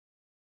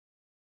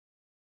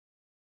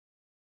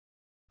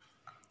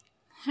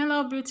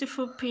Hello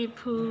beautiful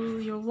people,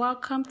 you're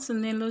welcome to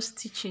Nello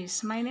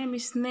Stitches. My name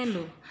is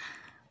Nello.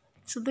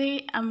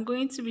 Today I'm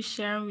going to be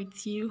sharing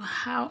with you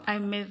how I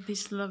made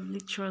this lovely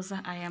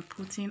trouser I am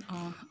putting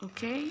on.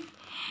 Okay,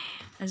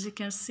 as you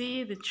can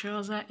see, the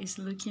trouser is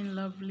looking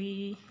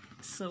lovely,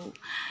 so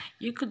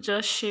you could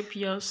just shape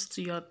yours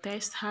to your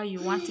taste, how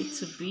you want it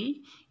to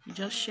be. You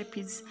just shape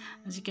it.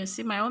 As you can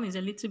see, my own is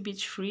a little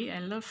bit free. I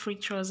love free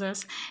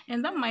trousers,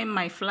 and don't mind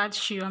my flat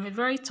shoe. I'm a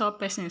very tall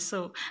person,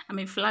 so I'm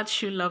a flat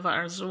shoe lover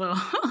as well.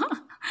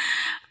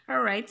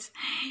 All right,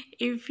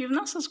 if you've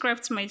not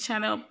subscribed to my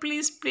channel,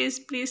 please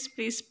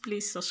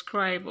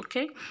subscribe.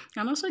 Okay,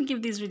 and also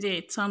give this video a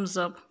thumbs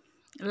up,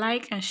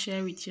 like and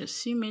share with your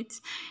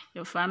teammates,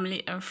 your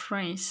family and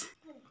friends.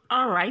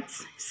 All right,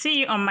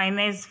 see you on my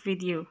next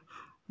video.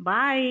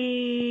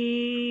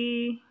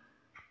 Bye.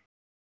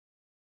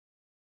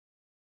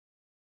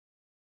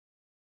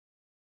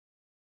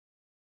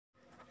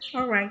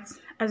 All right,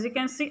 as you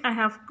can see, I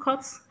have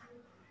cut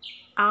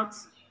out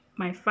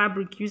my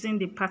fabric using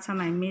the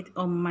pattern I made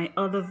on my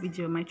other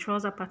video, my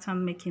trouser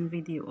pattern making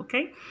video.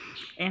 Okay,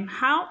 and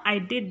how I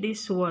did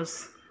this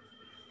was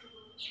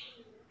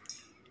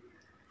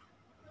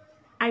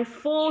I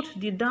fold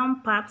the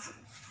down part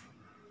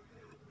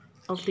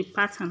of the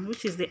pattern,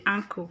 which is the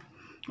ankle.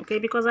 Okay,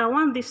 because I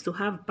want this to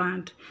have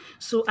band,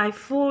 so I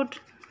fold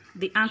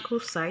the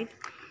ankle side.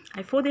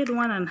 I folded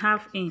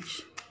 1.5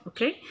 inch.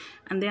 Okay,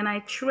 and then I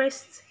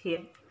traced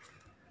here.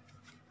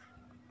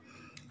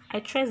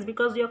 I traced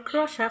because your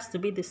crotch has to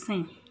be the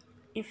same.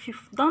 If you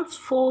don't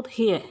fold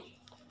here,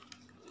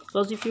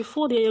 because if you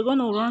fold here, you're going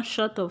to run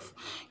short of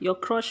your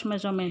crotch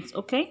measurements.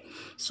 Okay,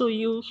 so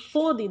you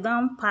fold the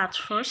down part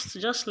first,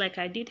 just like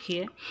I did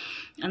here,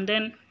 and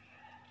then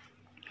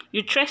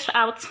you trace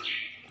out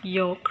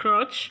your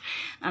crotch,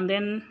 and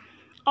then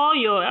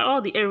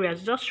all the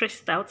areas, just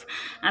trace it out.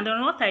 And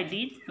then what I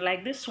did,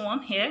 like this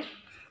one here,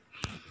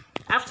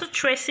 after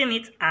tracing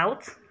it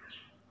out,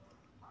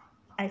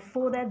 I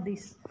folded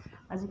this.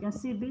 As you can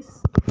see,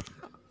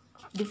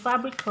 the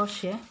fabric crotch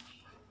here,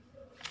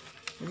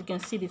 as you can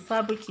see, the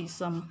fabric is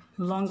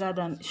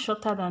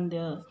shorter than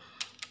the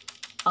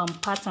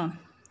pattern.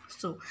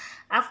 So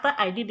after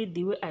I did it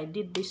the way I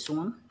did this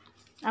one,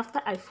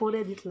 after I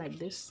folded it like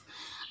this,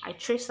 I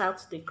trace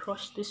out the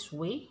crotch this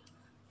way.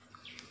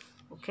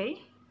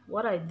 Okay,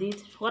 what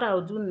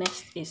I'll do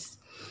next is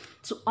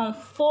to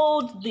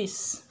unfold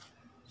this.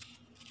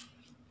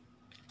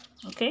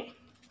 Okay,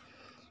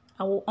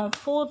 I will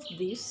unfold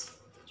this.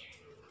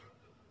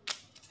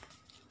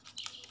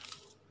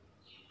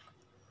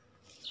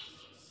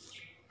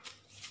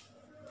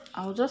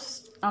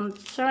 I'm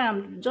sorry,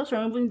 I'm just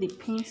removing the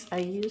pins I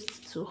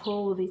used to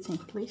hold it in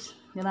place.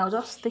 Then I'll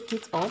just stick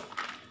it up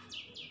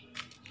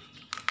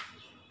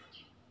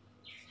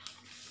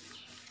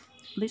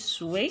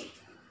this way,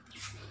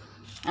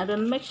 and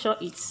then make sure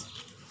it's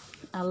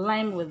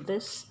aligned with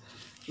this,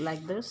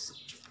 like this.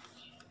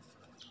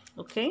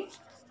 Okay,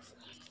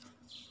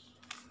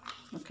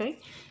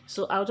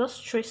 so I'll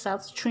just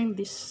trim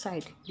this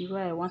side the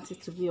way I want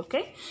it to be.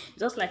 Okay,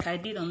 just like I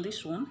did on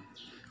this one.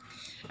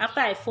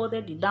 After I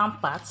folded the down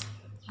part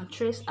and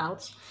trace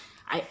out,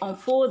 I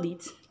unfold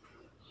it,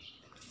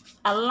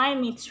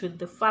 align it with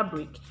the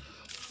fabric,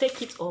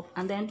 take it up,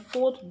 and then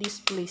fold this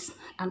place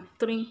and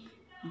trim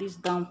this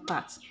down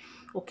part.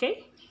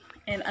 Okay,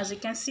 and as you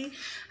can see,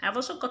 I've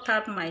also cut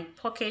out my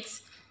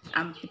pockets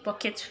and the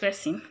pocket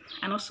facing,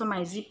 and also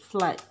my zip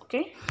fly.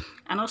 Okay,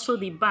 and also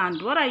the band.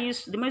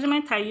 The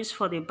measurement I use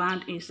for the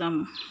band is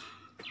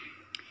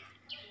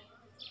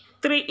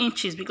 3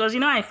 inches, because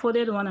I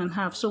folded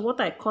 1.5, so what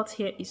I cut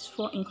here is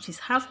 4 inches,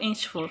 ½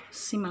 inch for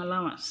seam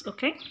allowance.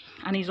 Okay,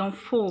 and it's on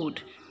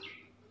fold.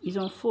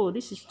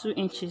 This is 2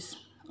 inches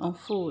on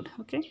fold.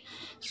 Okay,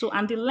 so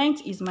and the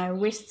length is my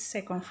waist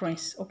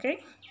circumference.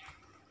 Okay,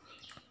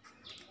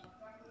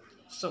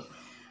 so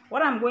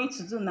what I'm going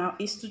to do now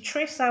is to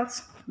trace out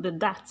the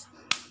dart.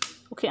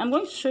 Okay, I'm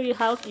going to show you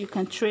how you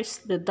can trace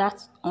the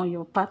dart on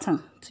your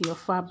pattern to your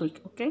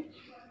fabric. Okay,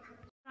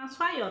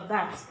 transfer your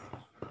dart.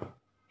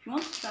 If you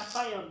want to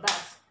transfer your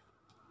dart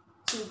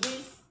to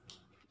this,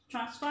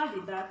 transfer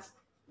the dart.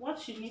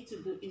 What you need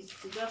to do is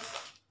to just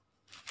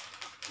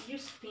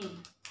use pin.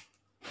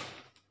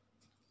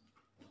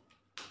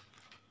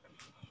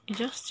 You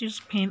just use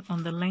pin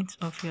on the length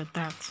of your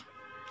dart.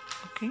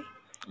 Okay,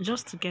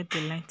 just to get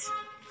the length.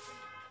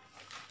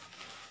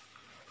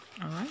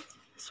 All right,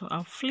 so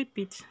I'll flip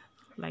it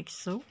like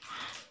so,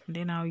 and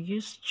then I'll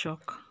use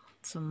chalk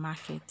to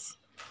mark it.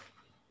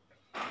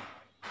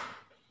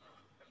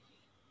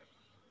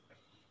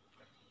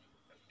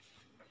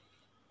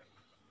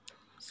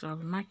 So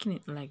I'm marking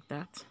it like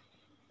that.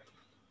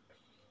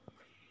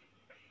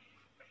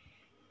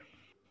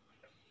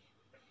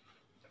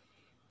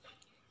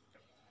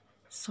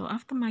 So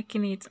after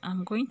marking it,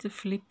 I'm going to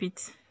flip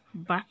it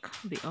back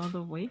the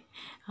other way.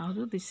 I'll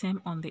do the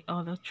same on the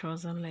other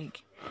trouser leg,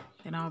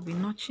 then I'll be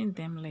notching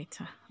them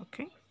later.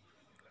 Okay,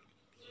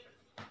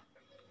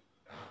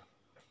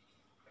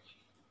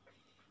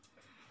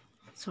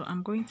 so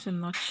I'm going to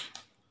notch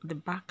the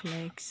back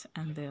legs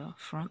and the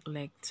front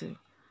leg too.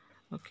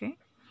 Okay,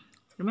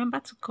 remember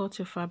to cut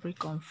your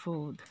fabric on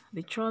fold.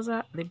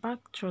 The back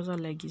trouser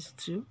leg is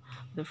 2,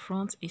 the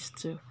front is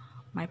 2,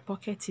 my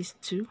pocket is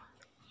 2,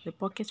 the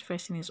pocket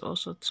facing is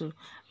also 2,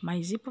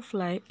 my zipper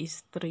fly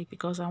is 3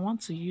 because I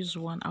want to use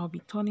one. I'll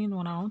be turning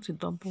one. I want to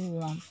double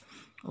one.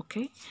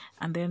 Okay,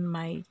 and then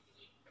my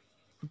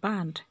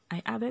band,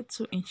 I added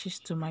 2 inches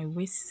to my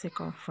waist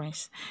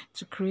circumference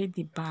to create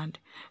the band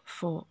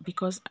for,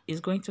 because it's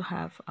going to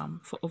have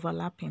for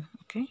overlapping.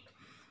 Okay,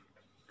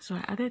 so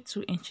I added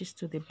 2 inches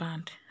to the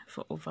band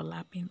for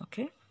overlapping.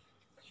 Okay,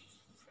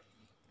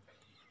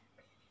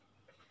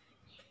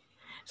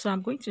 so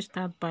I'm going to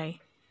start by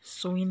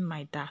sewing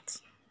my dart.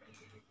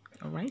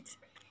 All right,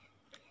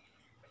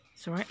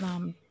 so right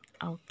now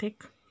I'll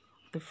take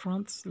the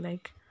front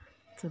leg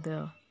to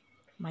the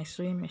my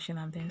sewing machine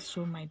and then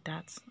sew my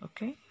darts.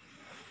 Okay,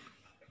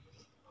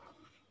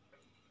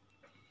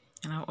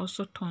 and I'll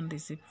also turn the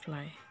zip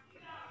fly.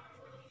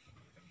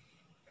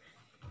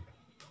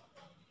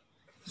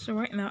 So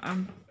right now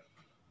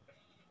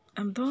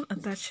I'm done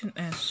attaching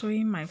and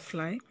sewing my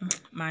fly,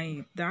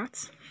 my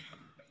dart,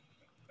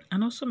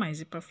 and also my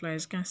zipper fly.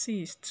 As you can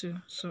see, it's 2,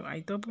 so I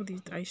doubled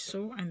it. I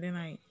sew and then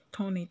I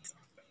turn it.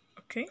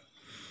 Okay,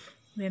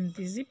 then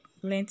the zip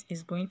length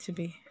is going to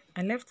be,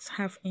 I left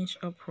 ½ inch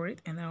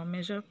upward and I'll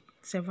measure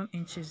 7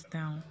 inches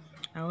down.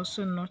 I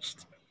also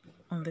notched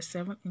on the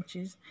 7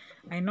 inches.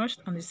 I notched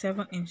on the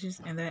 7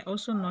 inches and I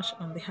also notched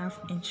on the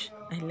 ½ inch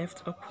I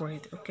left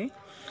upward. Okay,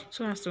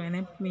 so as to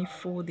enable me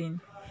folding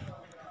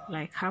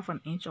like ½ an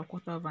inch or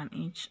quarter of an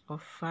inch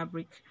of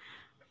fabric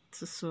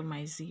to sew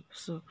my zip.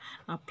 So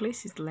I'll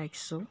place it like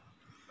so.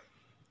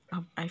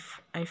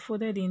 I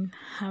folded in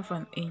 ½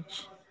 an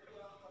inch.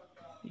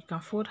 You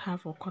can fold ½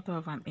 or quarter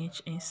of an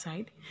inch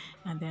inside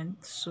and then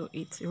sew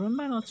it.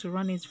 Remember not to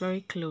run it very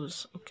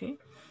close, okay,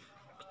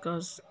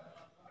 because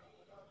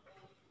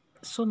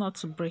so not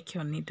to break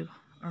your needle.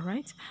 All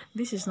right,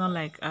 this is not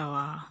like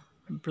our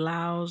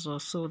blouse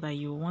or so that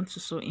you want to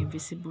sew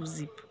invisible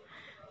zip.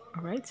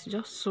 All right,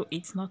 just sew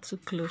it not too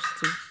close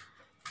to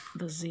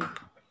the zip.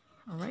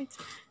 All right,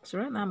 so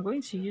right now I'm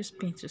going to use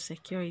pin to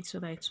secure it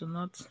so that it will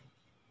not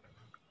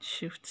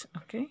shift.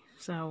 Okay,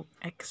 so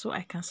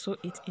I can sew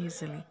it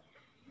easily.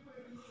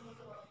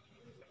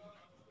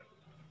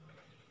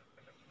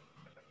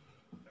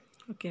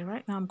 Okay,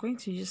 right now I'm going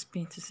to use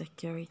pin to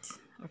secure it.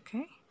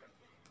 Okay,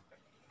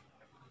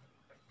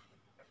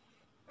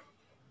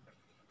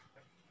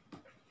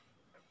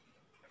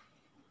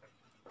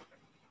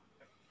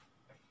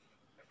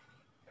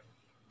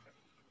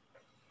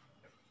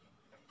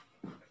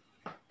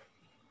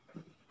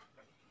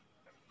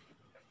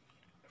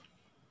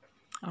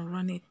 I'll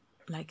run it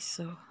like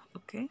so.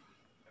 Okay,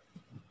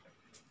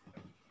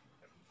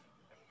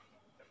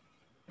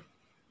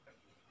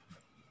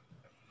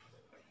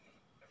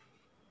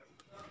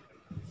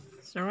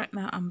 so right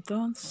now I'm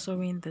done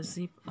sewing the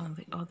zip on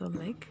the other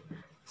leg.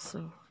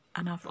 So,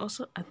 and I've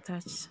also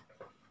attached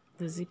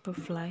the zipper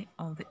fly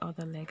on the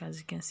other leg. As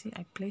you can see,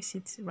 I place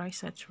it right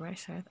side to right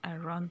side. I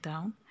run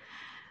down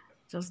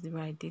just the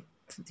way I did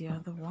to the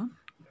other one.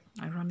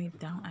 I run it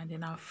down and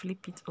then I'll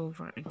flip it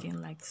over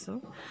again like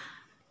so.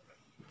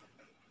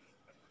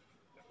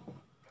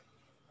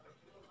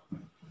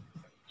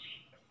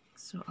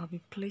 So I'll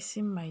be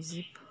placing my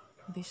zip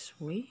this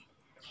way,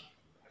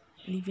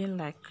 leaving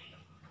like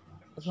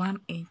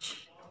 1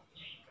 inch.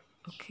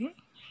 Okay,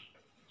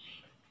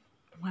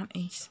 1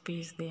 inch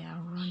space there.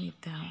 I'll run it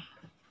down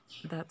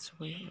that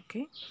way.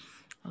 Okay,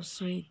 I'll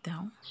sew it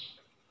down.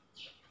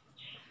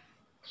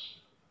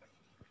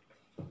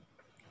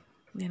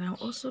 Then I'll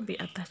also be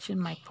attaching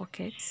my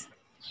pockets.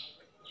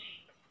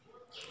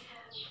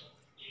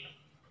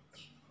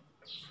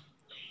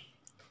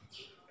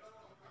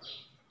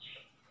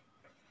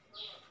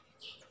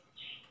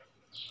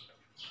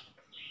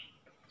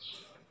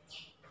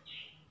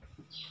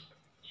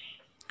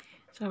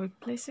 So I'll be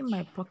placing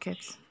my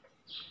pockets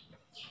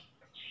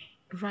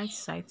right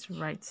side to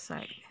right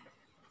side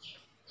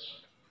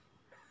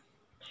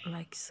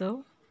like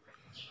so.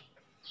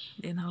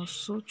 Then I'll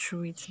sew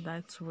through it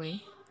that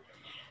way.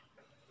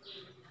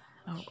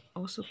 I'll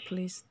also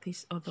place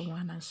this other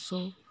one and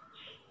sew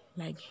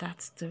like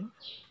that too.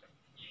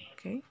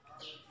 Okay,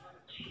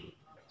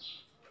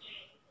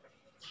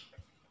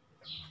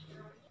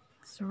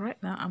 so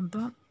right now I'm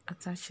done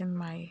attaching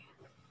my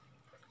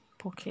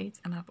pocket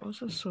and I've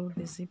also sewed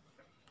the zip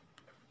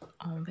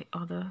on the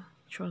other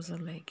trouser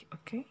leg.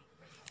 Okay,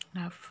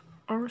 and I've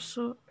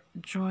also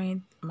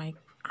joined my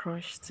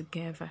crotch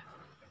together,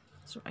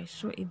 so I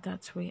sew it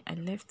that way. I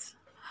left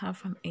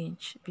 ½ an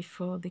inch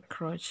before the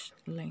crotch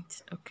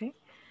length. Okay,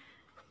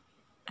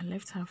 I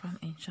left ½ an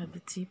inch at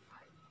the tip.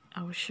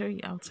 I'll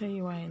tell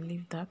you why I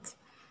leave that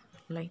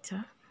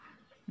later.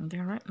 And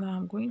then right now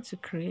I'm going to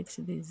create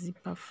the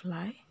zipper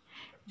fly,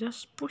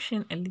 just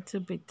pushing a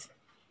little bit.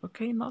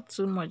 Okay, not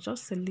too much,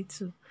 just a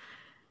little,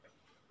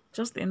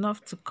 just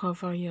enough to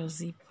cover your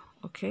zip.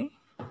 Okay,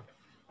 all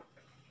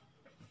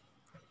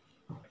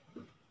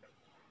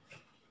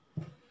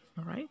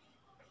right.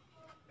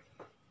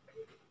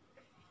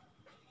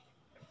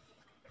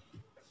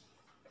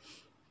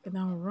 Then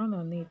I'll run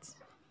on it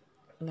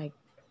like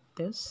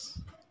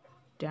this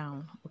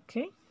down,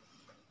 okay?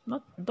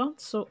 Not don't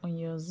sew on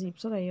your zip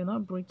so that you'll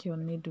not break your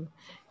needle.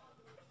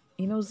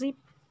 You know, zip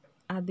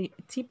at the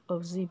tip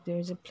of zip there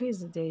is a place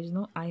that there is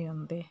no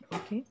iron there,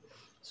 okay?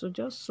 So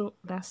just sew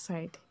that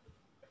side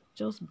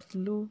just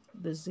below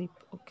the zip,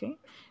 okay,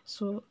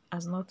 so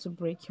as not to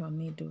break your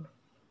needle.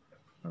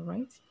 All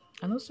right,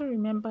 and also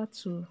remember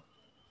to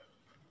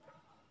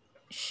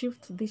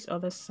shift this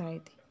other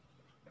side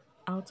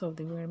out of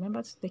the way.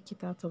 Remember to take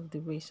it out of the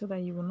way so that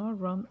you will not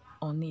run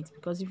on it,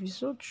 because if you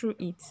sew through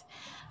it,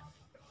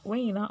 when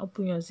you now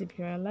open your zip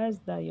you realize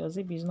that your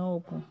zip is not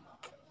open.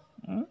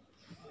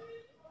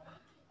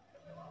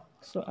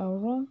 So I'll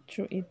run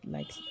through it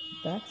like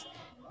that,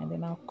 and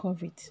then I'll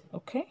curve it,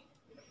 okay?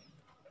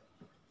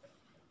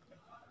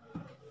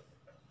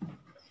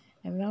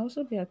 And I'll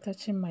also be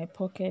attaching my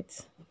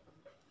pocket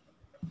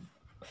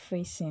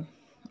facing,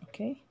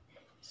 okay?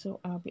 So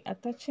I'll be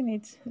attaching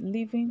it,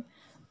 leaving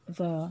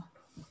the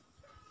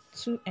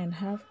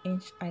 2.5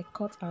 inch I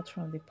cut out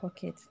from the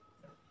pocket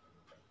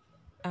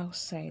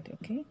outside,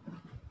 okay?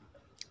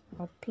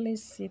 I'll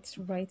place it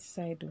right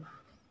side.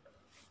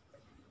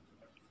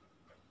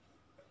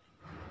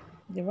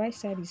 The right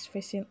side is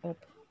facing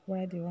up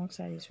while the wrong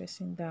side is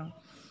facing down.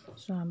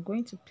 So I'm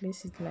going to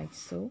place it like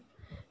so,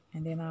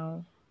 and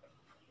then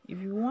if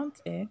you want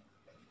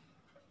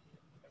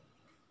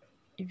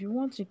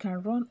you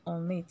can run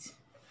on it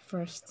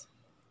first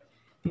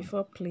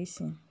before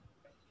placing,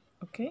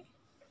 okay?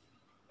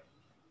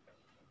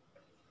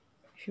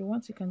 If you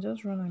want, you can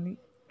just run on it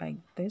like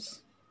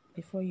this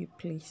before you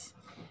place,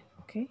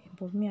 okay?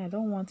 But me, I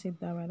don't want it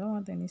that way. I don't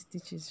want any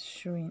stitches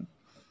showing.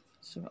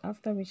 So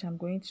after which I'm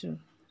going to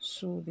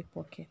sew the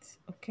pocket,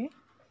 okay?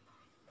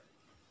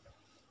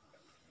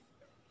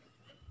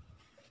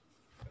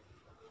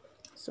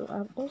 So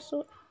I've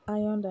also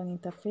ironed an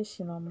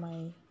interfacing on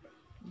my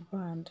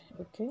band,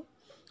 okay?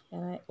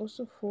 And I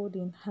also fold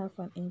in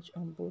 1/2 inch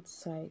on both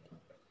sides.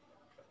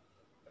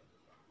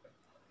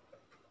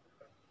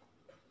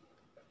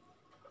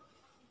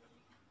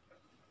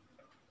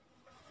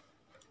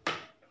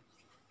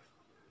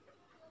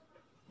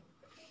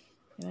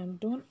 And I'm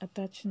done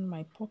attaching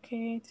my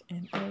pocket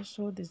and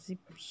also the zip,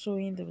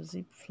 sewing the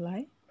zip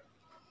fly.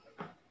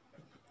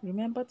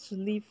 Remember to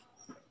leave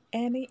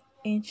any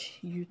inch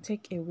you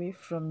take away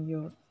from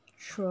your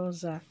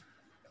trouser,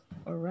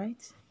 all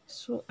right,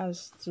 so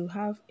as to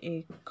have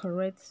a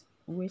correct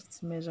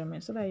waist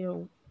measurement, so that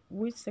your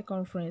waist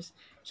circumference,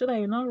 so that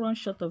you not run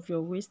short of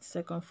your waist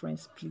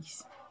circumference,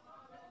 please.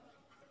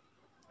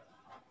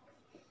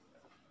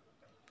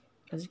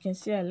 As you can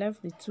see, I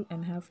left the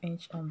 2.5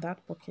 inch on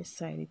that pocket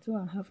side. The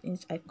 2.5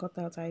 inch I cut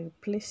out, I will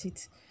place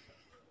it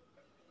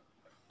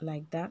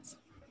like that,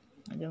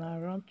 and then I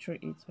run through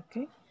it,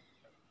 okay?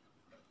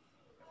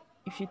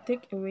 If you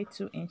take away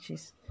 2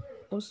 inches,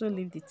 also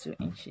leave the 2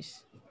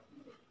 inches,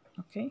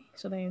 okay,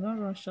 so that you don't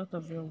run short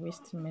of your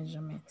waist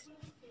measurement.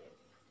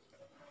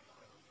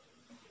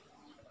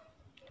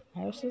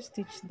 I also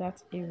stitch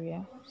that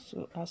area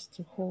so as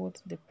to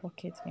hold the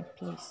pocket in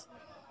place.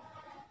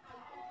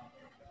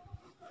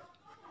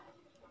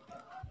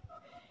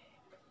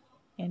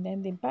 And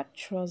then the back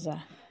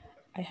trouser,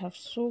 I have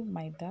sewed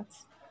my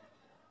darts,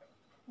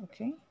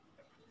 okay?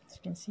 As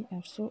you can see,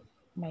 I've sewed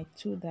my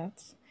 2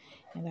 darts,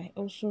 and I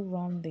also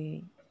run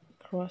the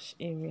cross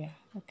area,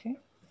 okay?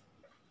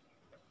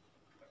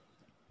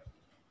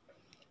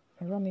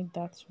 I run it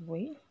that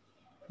way.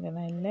 Then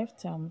I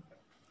left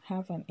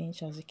 1/2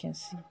 inch, as you can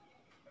see,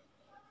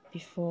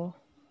 before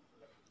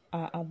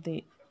at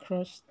the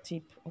cross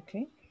tip,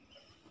 okay,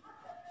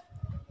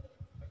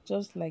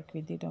 just like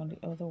we did on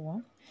the other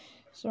one.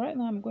 So right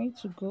now I'm going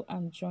to go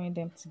and join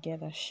them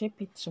together,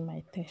 shape it to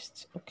my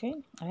taste, okay?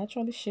 I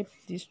actually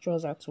shaped this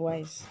trouser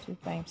twice, 2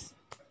 times,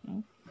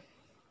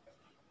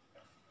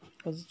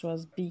 because it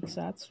was big,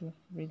 so I had to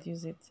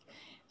reduce it.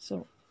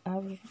 So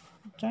I've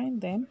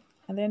joined them,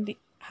 and then the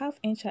 1/2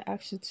 inch I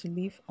asked you to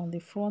leave on the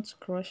front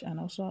cross and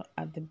also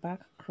at the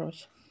back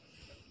cross.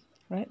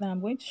 Right now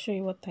I'm going to show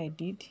you what I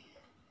did.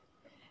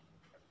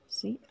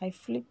 See, I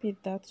flip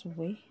it that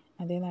way,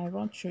 and then I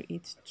run through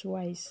it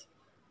twice,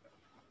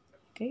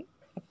 okay?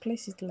 I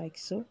place it like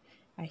so,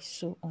 I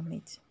sew on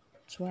it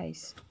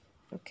twice,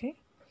 okay?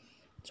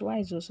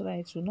 Twice also, that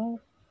it will not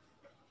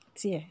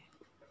tear.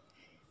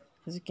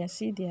 As you can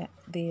see,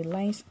 the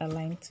lines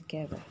align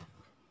together.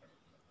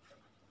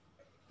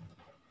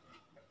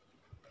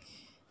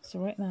 So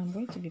right now I'm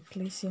going to be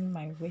placing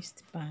my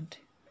waistband,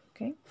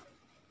 okay?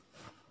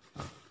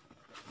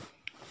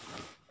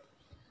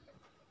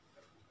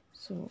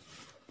 So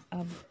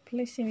I'm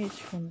placing it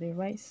from the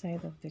right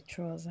side of the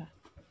trouser.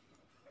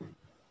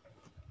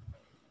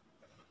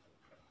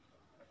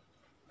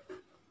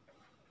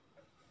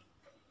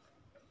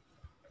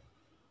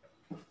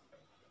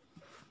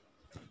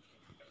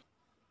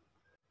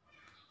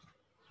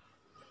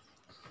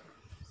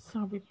 So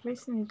I'll be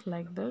placing it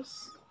like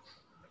this,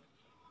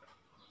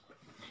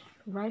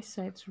 right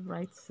side to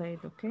right side,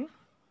 okay?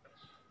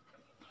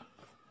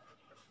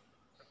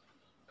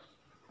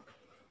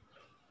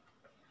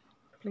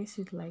 place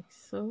it like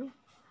so,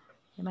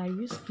 and I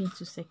use pin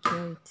to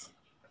secure it.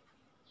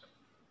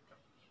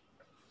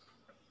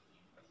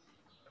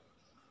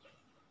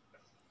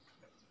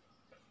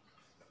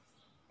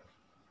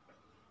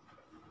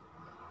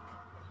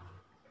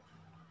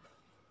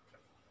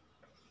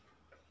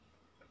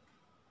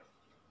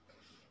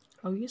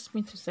 I'll use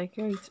pin to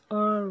secure it all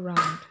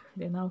around,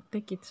 then I'll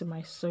take it to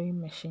my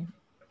sewing machine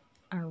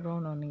and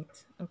run on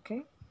it.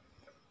 Okay,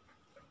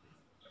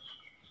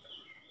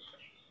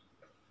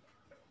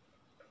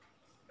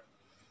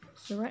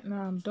 so right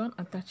now I'm done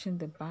attaching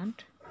the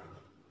band,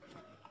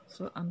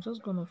 so I'm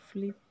just gonna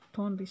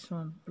turn this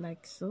one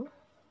like so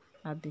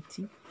at the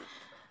tip,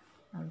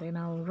 and then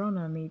I'll run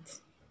on it.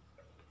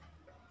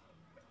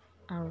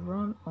 I'll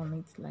run on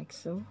it like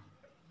so,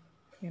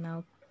 and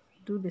I'll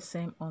do the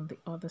same on the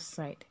other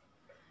side,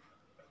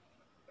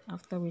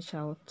 after which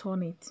I'll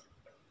turn it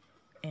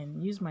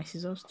and use my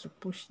scissors to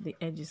push the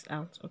edges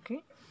out.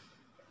 Okay,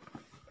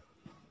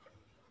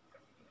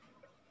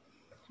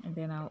 and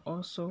then I'll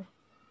also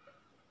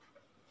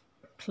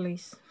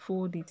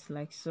fold it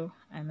like so,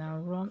 and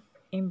I'll run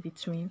in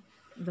between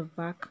the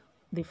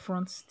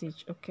front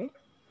stitch. Okay,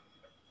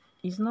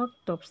 it's not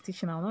top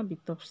stitching. I'll not be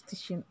top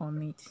stitching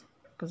on it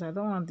because I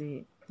don't want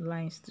the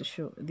lines to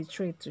show, the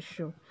thread to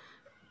show.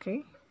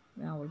 Okay,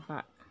 now we're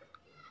back.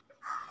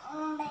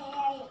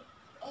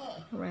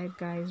 Right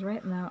guys,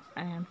 right now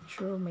I am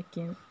through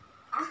making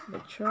the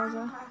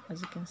trouser.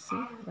 As you can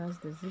see, that's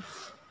the zip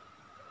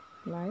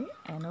line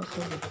and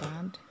also the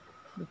band,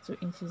 the 2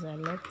 inches I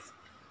left.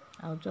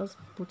 I'll just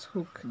put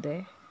hook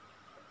there.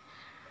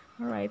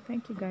 All right,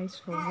 thank you guys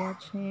for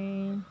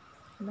watching.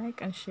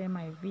 Like and share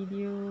my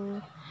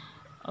video.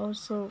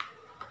 Also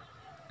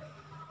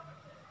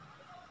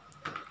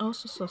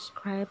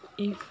subscribe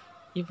if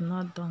you've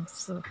not done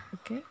so.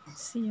 Okay,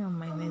 see you on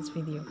my next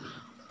video.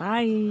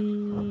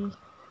 Bye.